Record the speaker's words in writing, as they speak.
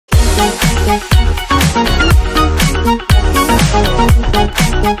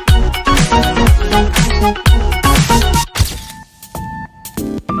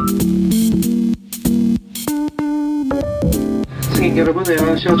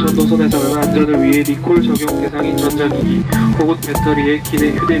자동차 전도선에서는 안전을 위해 리콜 적용 대상인 전자기기 혹은 배터리에 기내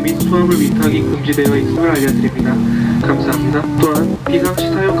휴대 및 수화물 위탁이 금지되어 있음을 알려드립니다. 감사합니다. 또한 비상시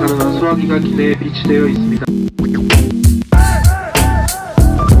사용 가능한 수화기가 기내에 비치되어 있습니다.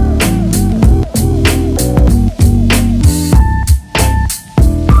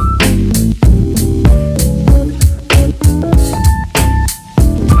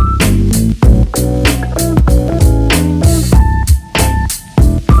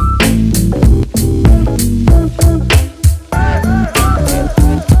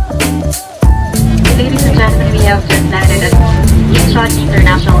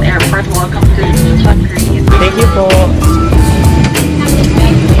 Thank you po.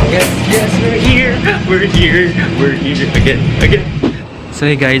 Yes, we're here again. So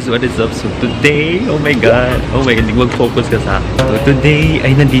hey guys, what is up? So today, oh my god, hindi mag-focus ka sa akin. So today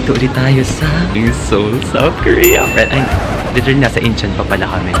ay nandito ulit tayo sa Seoul, South Korea. Ay, literally nasa Incheon pa pala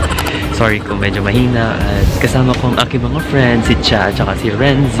kami. Sorry kung medyo mahina at kasama ko ang aking mga friends, si Cha at saka si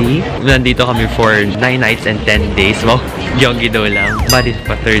Renzi. Nandito kami for 9 nights and 10 days. Wow, Gyeonggi-do lang. Bali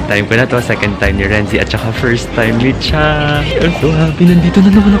pa third time ko na to, second time ni Renzi at saka first time ni Cha. I'm so happy, nandito na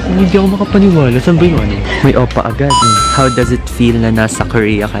naman ako. Hindi ako makapaniwala. Saan ba yung ano? May opa agad. How does it feel na nasa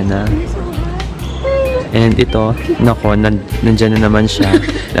Korea ka na? And ito, nako, nandyan na naman siya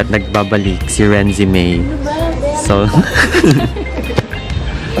at nagbabalik si Renzi May. So,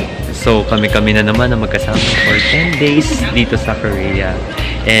 so kami na naman na magkasama for 10 days dito sa Korea.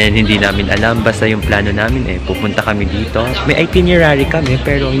 And hindi namin alam, basta yung plano namin eh, pupunta kami dito. May itinerary kami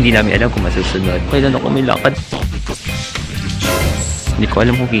pero hindi namin alam kung masusunod. Kailan ako may lakad. Hindi ko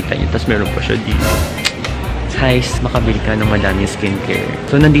alam kung kita nyo, tapos meron pa siya dito. Guys, makabili ka ng madaming skincare.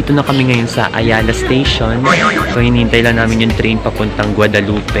 So nandito na kami ngayon sa Ayala Station. So hinihintay lang namin yung train papuntang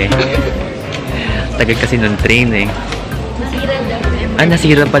Guadalupe. Tagal kasi ng train eh.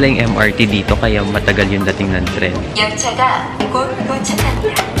 Nasira pala yung MRT dito kaya matagal yung dating ng tren. 열차가 곧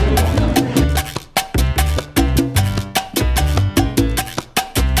도착합니다.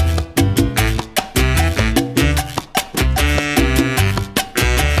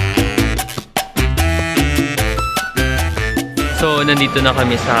 So, nandito na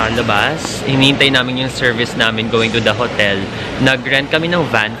kami sa labas. Hinihintay namin yung service namin going to the hotel. Nag-rent kami ng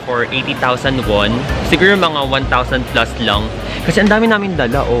van for 80,000 won. Siguro mga 1,000 plus lang. Kasi ang dami namin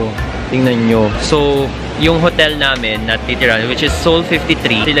dala, oh. Tingnan nyo. So, yung hotel namin na titiran, which is Seoul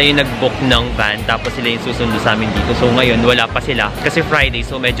 53, sila yung nag-book ng van, tapos sila yung susundo sa amin dito. So, ngayon, wala pa sila. Kasi Friday,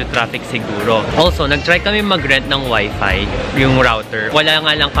 so medyo traffic siguro. Also, nag-try kami mag-rent ng wifi, yung router. Wala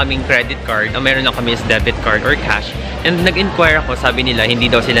nga lang kaming credit card. Ang meron lang kami is debit card or cash. And nag-inquire ako, sabi nila, hindi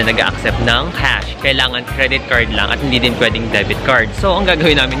daw sila nag-accept ng cash. Kailangan credit card lang at hindi din pwedeng debit card. So, ang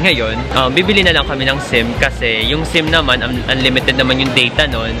gagawin namin ngayon, bibili na lang kami ng SIM kasi yung SIM naman, unlimited naman yung data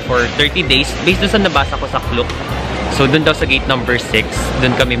nun for 30 days. Based doon sa nabasa ko sa Klook. So, dun daw sa gate number 6,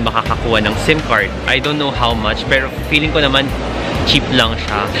 dun kami makakakuha ng SIM card. I don't know how much, pero feeling ko naman cheap lang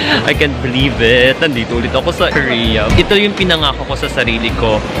siya. I can't believe it. Nandito ulit ako sa Korea. Ito yung pinangako ko sa sarili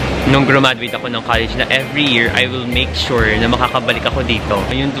ko nung graduate ako ng college na every year, I will make sure na makakabalik ako dito.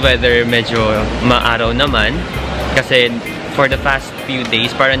 Yung weather medyo maaraw naman kasi for the past few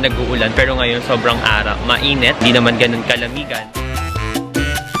days parang nag-uulan pero ngayon sobrang araw, mainit. Hindi naman ganun kalamigan.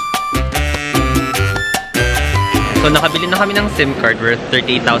 So, nakabili na kami ng SIM card worth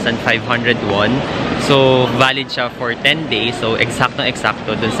 38,500 won. So, valid siya for 10 days. So,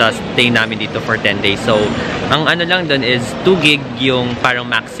 eksaktong-eksakto dun sa stay namin dito for 10 days. So, ang ano lang dun is 2 gig yung parang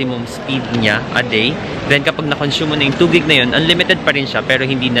maximum speed niya a day. Then, kapag na-consume mo na yung 2 gig na yun, unlimited pa rin siya pero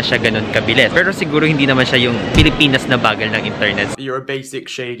hindi na siya ganun kabilis. Pero siguro hindi naman siya yung Pilipinas na bagal ng internet. You're a basic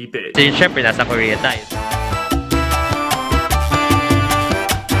shady bitch. So, syempre, nasa Korea tayo.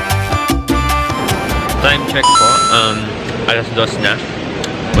 Time check po, alas 2 na.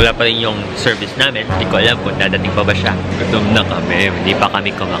 Wala pa rin yung service namin. Hindi ko alam kung dadating pa ba siya. Gutom na kami. Hindi pa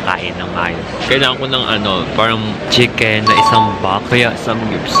kami kumakain ng ayos. Kailangan ko ng parang chicken na isang box. Kaya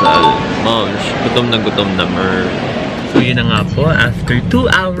samgyeopsal. Gutom na mer. So yun na nga po. After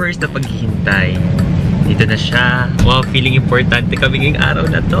 2 hours na paghihintay, dito na siya. Wow, feeling importante kami ngayong araw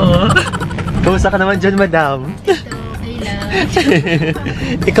na to. Kamusta ka naman dyan, madam?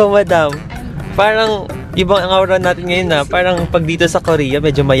 Ikaw, madam. Parang ibang ang aura natin ngayon na parang pag dito sa Korea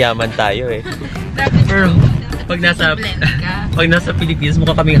medyo mayaman tayo eh. Pero pag nasa Pilipinas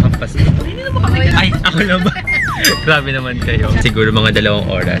mukha kaming hampas. Ay, ako na ba? Grabe naman kayo. Siguro mga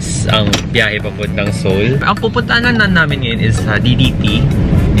 2 oras ang biyahe papuntang Seoul. Ang pupuntahan lang namin ngayon is DDT.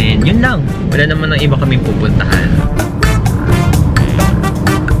 And yun lang. Wala naman ng iba kaming pupuntahan.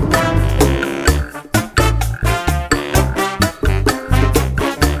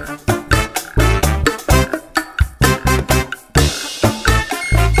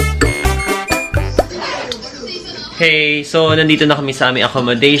 Okay, so nandito na kami sa aming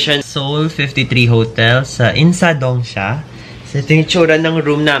accommodation. Seoul 53 Hotel sa Ikseon-dong siya. So ito yung tsura ng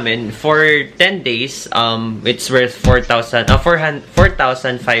room namin. For 10 days, it's worth 455,000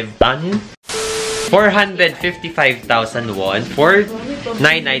 won. For 9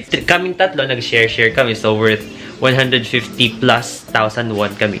 nights, kaming tatlo, nag-share kami. So worth 150 plus thousand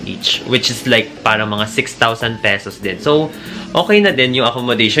won kami each, which is like parang mga 6,000 pesos din. So, okay na din yung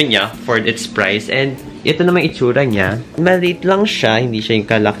accommodation niya for its price. And ito naman itsura niya. Maliit lang siya, hindi siya yung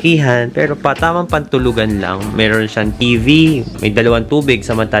kalakihan, pero tamang pantulugan lang. Meron siyang TV, may 2 tubig,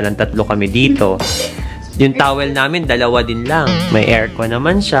 samantalang 3 kami dito. Yung towel namin, 2 din lang. May aircon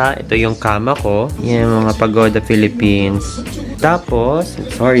naman siya. Ito yung kama ko. Yan, mga Pagoda Philippines. Tapos,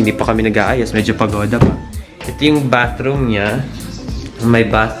 sorry, hindi pa kami nag-aayos. Medyo pagoda pa. Ito yung bathroom niya. May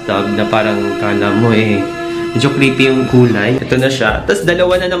bathtub na parang kala mo medyo creepy yung kulay. Ito na siya. Tapos 2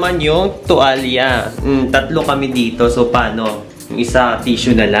 na naman yung tuwalya. 3 kami dito. So, paano? Yung isa,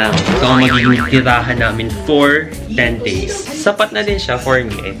 tissue na lang. So, ang magiging tirahan namin for 10 days. Sapat na din siya for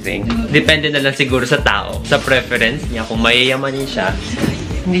me, I think. Depende na lang siguro sa tao. Sa preference niya. Kung mayayamanin siya,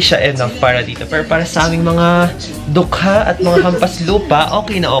 hindi siya enough para dito. Pero para sa aming mga dukha at mga hampas lupa,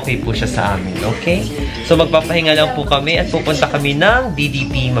 okay na okay po siya sa amin. Okay? So, magpapahinga lang po kami at pupunta kami ng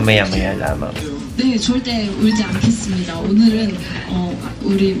DDP mamaya-maya lamang. 네, 절대 울지 않겠습니다. 오늘은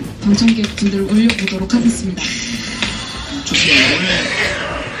우리 방청객분들을 올려보도록 하겠습니다.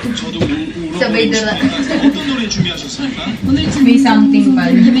 저도 울어보고 어떤 노래 준비하셨습니까? 오늘 May something ba?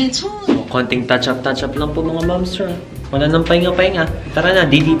 처음 Konting touch-up lang po mga moms. Wala nang pahinga-pahinga. Tara na,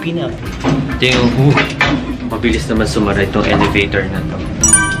 DDP na. Ito yung, mabilis naman sumara itong elevator na to.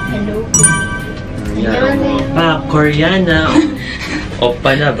 Hello. Pa, Koreana.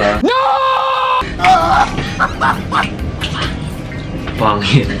 Oppa na ba? No!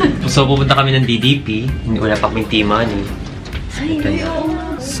 Pangit. So, pupunta kami ng DDP. Wala pa kaming T-money.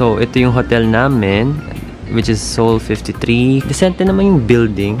 So, ito yung hotel namin, which is Seoul 53. Decente naman yung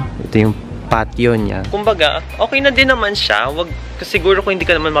building. Ito yung patio niya. Kumbaga, okay na din naman siya. Siguro kung hindi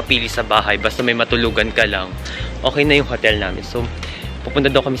ka naman mapili sa bahay, basta may matulugan ka lang, okay na yung hotel namin. So,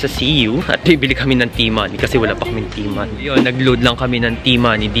 pupunta daw kami sa CU at bibili kami ng T-money kasi wala pa kaming T-money. Yun, nag-load lang kami ng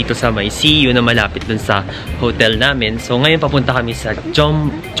T-money dito sa may CU na malapit dun sa hotel namin. So, ngayon papunta kami sa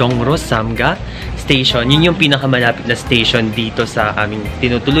Jongno-gu station. Yun yung pinakamalapit na station dito sa aming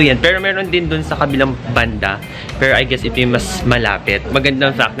tinutuluyan. Pero meron din dun sa kabilang banda. Pero I guess ito yung mas malapit.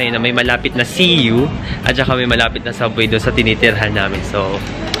 Magandang fact na yun na may malapit na CU at saka may malapit na subway doon sa tinitirhan namin. So,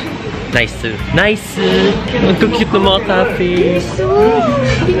 nice. Ang cute ng mga cafes.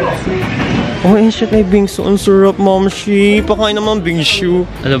 Oh, shit, may bingsu. Ang sarap, Momshi. Pakain naman bingsu.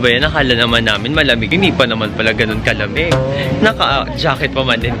 Ano ba yan? Nakala naman namin malamig. Hindi pa naman pala ganun kalamig. Naka-jacket pa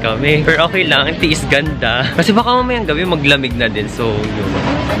man din kami. Pero okay lang. Ang tiis ganda. Kasi baka mamayang gabi maglamig na din. So, yun.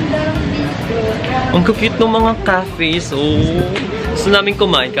 Ang cute ng mga cafes. Oh. Gusto namin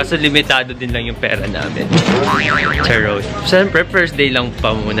kumain kasi limitado din lang yung pera namin. Charot. Siyempre, first day lang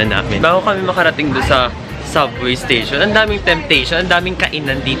pa muna namin. Bago kami makarating doon sa subway station, ang daming temptation, ang daming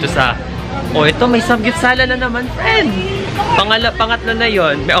kainan dito sa... Oh, ito, may samgyupsala na naman, friend! Pangatlo na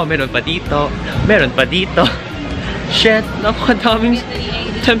yon. Meron pa dito. Meron pa dito. Shit, napakadaming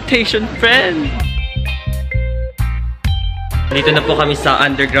temptation, friend! Dito na po kami sa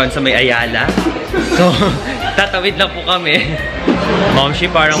underground sa may Ayala. So, tatawid lang po kami. Momshi,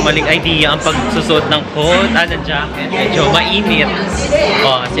 parang maling idea ang pagsusuot ng coat, ng jacket. Medyo mainit.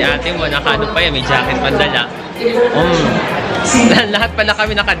 Oh, si ate mo, nakaano pa yan, may jacket pandala. Lahat pala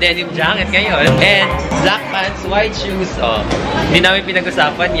kami naka-denim jacket ngayon. And black pants, white shoes. Oh, hindi namin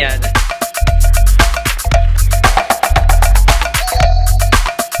pinag-usapan yan.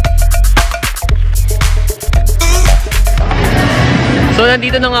 So,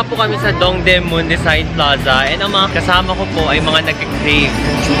 nandito na nga po kami sa Donhwamun Design Plaza and ang mga kasama ko po ay mga nag-crave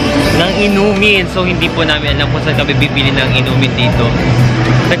ng inumin. So, hindi po namin alam kung saan kami bibili ng inumin dito.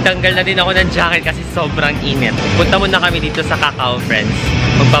 Nagtanggal na din ako ng jacket kasi sobrang init. Punta muna kami dito sa Kakao, friends.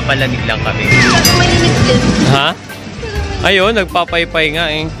 Magpapalamig lang kami. Ha? Ayun, nagpapaypay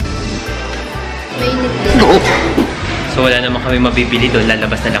nga eh. So, wala naman kami mabibili doon.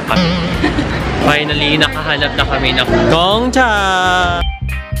 Lalabas na lang kami. Finally, nakahanap na kami ng Gongcha!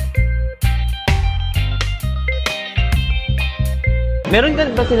 Meron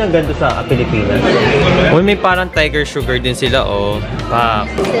ba silang ganito sa Pilipinas? Uy, may parang tiger sugar din sila, oh.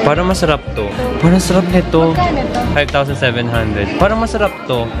 Parang masarap to. Parang sarap nito. 5,700. Parang masarap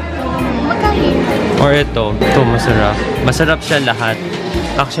to. Or ito. Ito, masarap. Masarap siya lahat.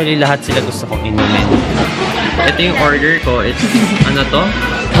 Actually, lahat sila gusto kong inumin. Ito yung order ko. It's, ano to?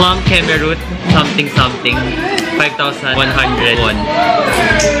 Plum Kemerut something. 5,100 won.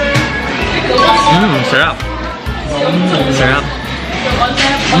 Sarap. Sarap.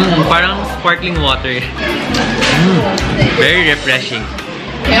 Parang sparkling water. Very refreshing.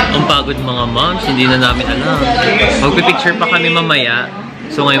 Ang pagod mga moms, hindi na namin alam. Magpipicture pa kami mamaya.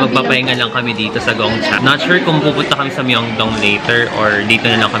 So ngayon magpapahinga lang kami dito sa Gongcha. Not sure kung pupunta kami sa Myeongdong later or dito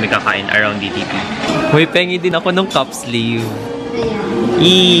na lang kami kakain around DTP. Hoy, pengi din ako ng cup sleeve.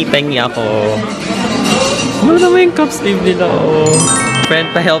 Pengi ako. Ano naman yung cup sleeve nila, oh. Friend,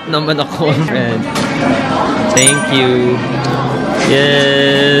 pa-help naman ako, friend. Thank you.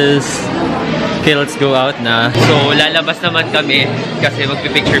 Yes. Okay, let's go out na. So, lalabas naman kami kasi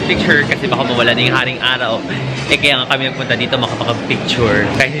magpipicture-picture kasi baka mawala na yung haring araw. Kaya nga kami nagpunta dito makapag-picture.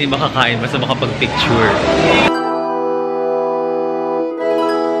 Kahit hindi makakain, basta makapag-picture.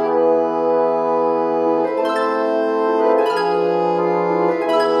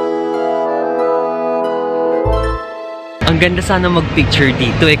 Ang ganda sana mag-picture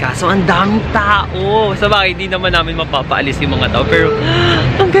dito kaso ang daming tao. Sa bagay, hindi naman namin mapapaalis yung mga tao. Pero,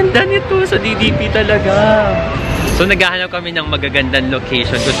 ang ganda nito sa DDP talaga. So, naghahanap kami ng magagandang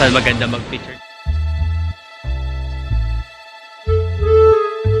location kung saan maganda mag-picture.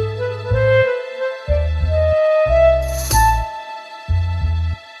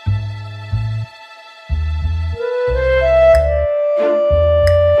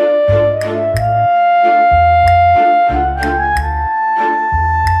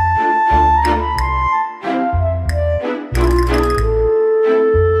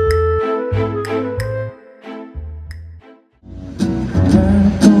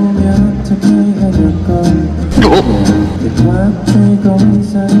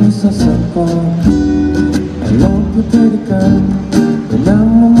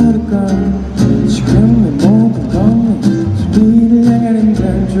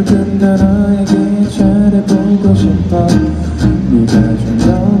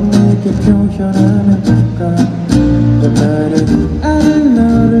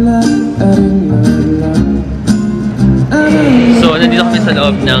 So, nandito kami sa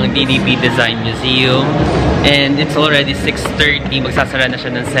loob ng DDP Design Museum and it's already 6:30, magsasara na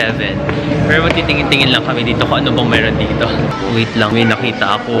siya ng 7. Pero magtitingin-tingin lang kami dito kung ano bang meron dito. Wait lang, may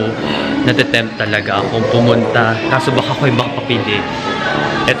nakita ako, natitempt talaga akong pumunta, kaso baka ko ibang papili.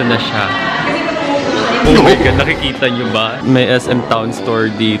 Eto na siya. Oh my God, nakikita nyo ba? May SM Town Store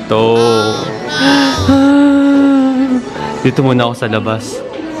dito. Dito muna ako sa labas.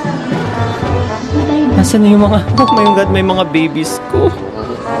 Nasaan na yung mga... Oh my God, may mga babies ko.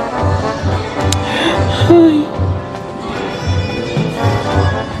 Ay.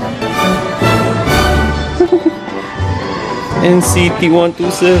 NCT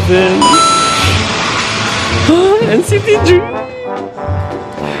 127. NCT Dream.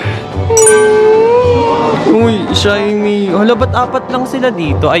 Uy, shiny. Hala, ba't apat lang sila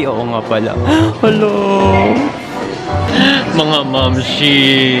dito? Ay, oo nga pala. Hello. Mga mamshi,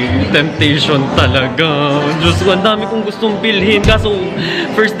 temptation talaga. Diyos ko, ang dami kong gustong bilhin. Kaso,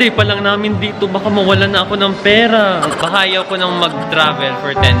 first day pa lang namin dito, baka mawala na ako ng pera. Baka ayaw ko nang mag-travel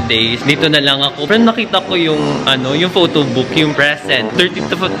for 10 days. Dito na lang ako. Pero nakita ko yung, yung photo book, yung present.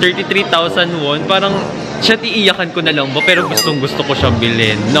 33,000 won. Parang, siya iiyakan ko na lang ba? Pero gustong-gusto ko siyang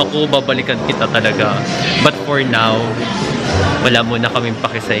bilhin. Naku, babalikan kita talaga. But for now, wala muna kaming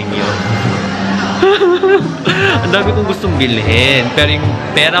paki sa inyo. Ang dami kong gustong bilhin. Pero yung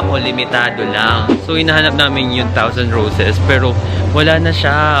pera ko, limitado lang. So, hinahanap namin yung 1,000 roses. Pero, wala na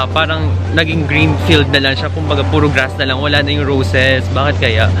siya. Parang, naging green field na lang siya. Kumbaga, puro grass na lang. Wala na yung roses. Bakit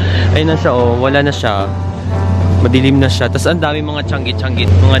kaya? Ayun na siya, oh. Wala na siya. Madilim na siya. Tapos, ang dami mga tsanggit-tsanggit.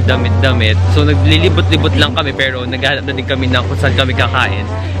 Mga damit-damit. So, naglilibot-libot lang kami. Pero, naghahanap na din kami na kung saan kami kakain.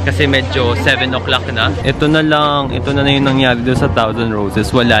 Kasi medyo 7 o'clock na. Ito na lang. Ito na yung nangyari doon sa 1,000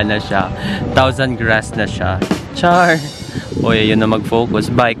 roses. Wala na siya. 1,000 grass na siya. Char! O, yun na mag-focus.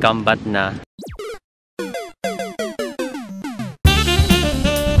 Bye, combat na.